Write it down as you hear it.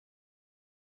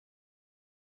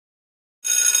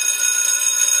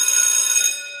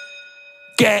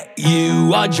Get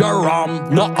you a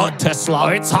Jerome, not a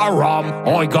Tesla, it's haram.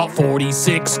 I got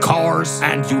 46 cars,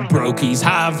 and you brokies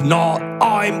have not.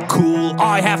 I'm cool,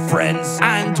 I have friends,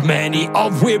 and many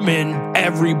of women.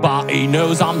 Everybody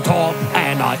knows I'm top,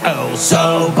 and I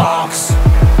also box.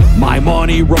 My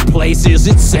money replaces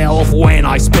itself when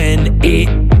I spend it.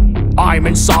 I'm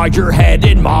inside your head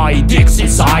and my dick's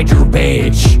inside your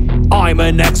bitch. I'm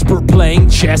an expert playing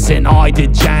chess and I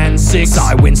did Jan 6.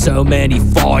 I win so many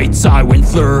fights, I win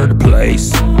 3rd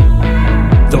place.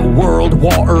 The world,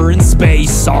 water, and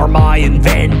space are my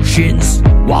inventions,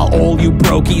 while all you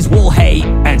brokies will hate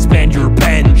and spend your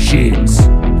pensions.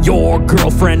 Your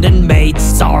girlfriend and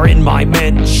mates are in my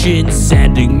mentions,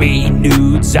 sending me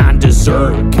nudes and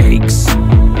dessert cakes.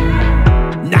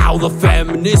 Now the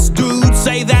feminist dudes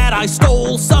say that I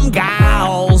stole some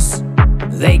gals.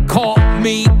 They caught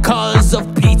me cause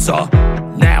of pizza.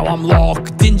 Now I'm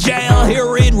locked in jail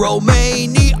here in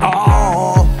Romania.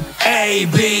 A,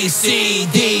 B, C,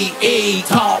 D, E,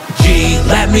 top G.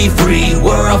 Let me free,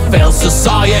 we're a failed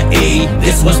society.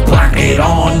 This was planted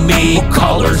on me. What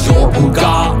color's your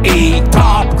Bugatti?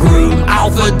 Top groom,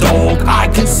 alpha dog. I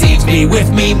conceived me with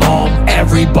me mom.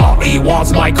 Everybody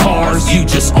wants my cars, you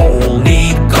just all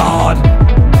need God.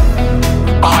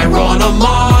 I run a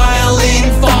mile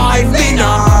in 5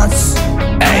 minutes.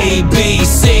 A, B,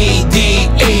 C, D,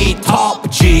 E, top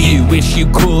G. You wish you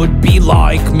could be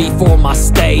like me for my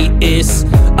status,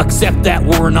 except that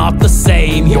we're not the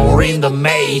same, you're in the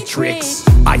Matrix.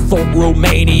 I thought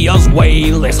Romania's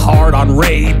way less hard on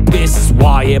rapists.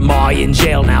 Why am I in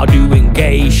jail now doing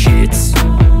gay shits?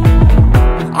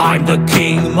 I'm the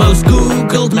king, most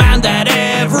googled man that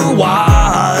ever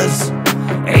was.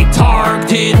 A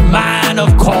targeted man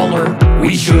of color.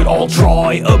 We should all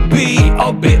try to be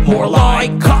a bit more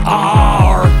like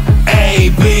R.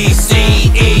 A, B, C,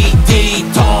 E, D,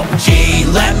 top G.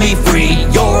 Let me free,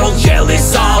 you're all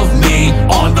jealous of me.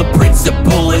 I'm the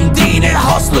principal and dean at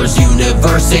Hustlers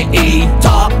University.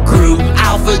 Top group,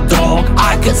 alpha dog.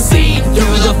 I can see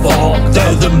through the fog.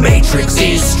 Though the matrix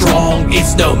is strong,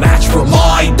 it's no match for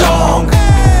my dong.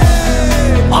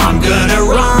 I'm gonna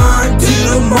run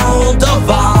to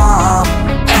Moldova.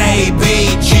 A,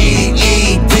 B, G,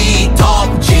 E, D, top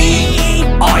G.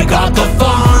 I got the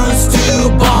funds to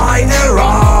buy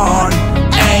Iran.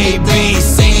 A, B,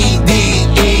 C, D,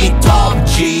 E, top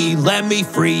G. Let me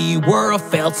free, we're a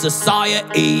failed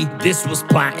society. This was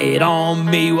planted on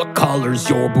me. What color's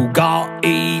your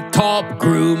Bugatti? Top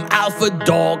groom, alpha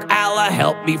dog. Allah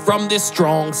help me from this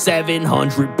strong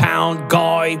 700-pound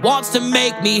guy. Wants to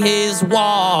make me his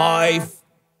wife.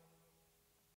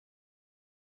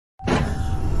 Let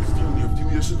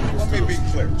me be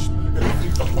clear.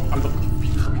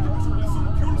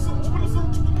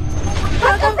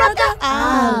 Rucka,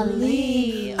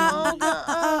 Ali.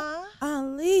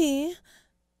 Ali.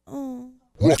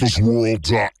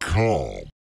 Ruckusworld.com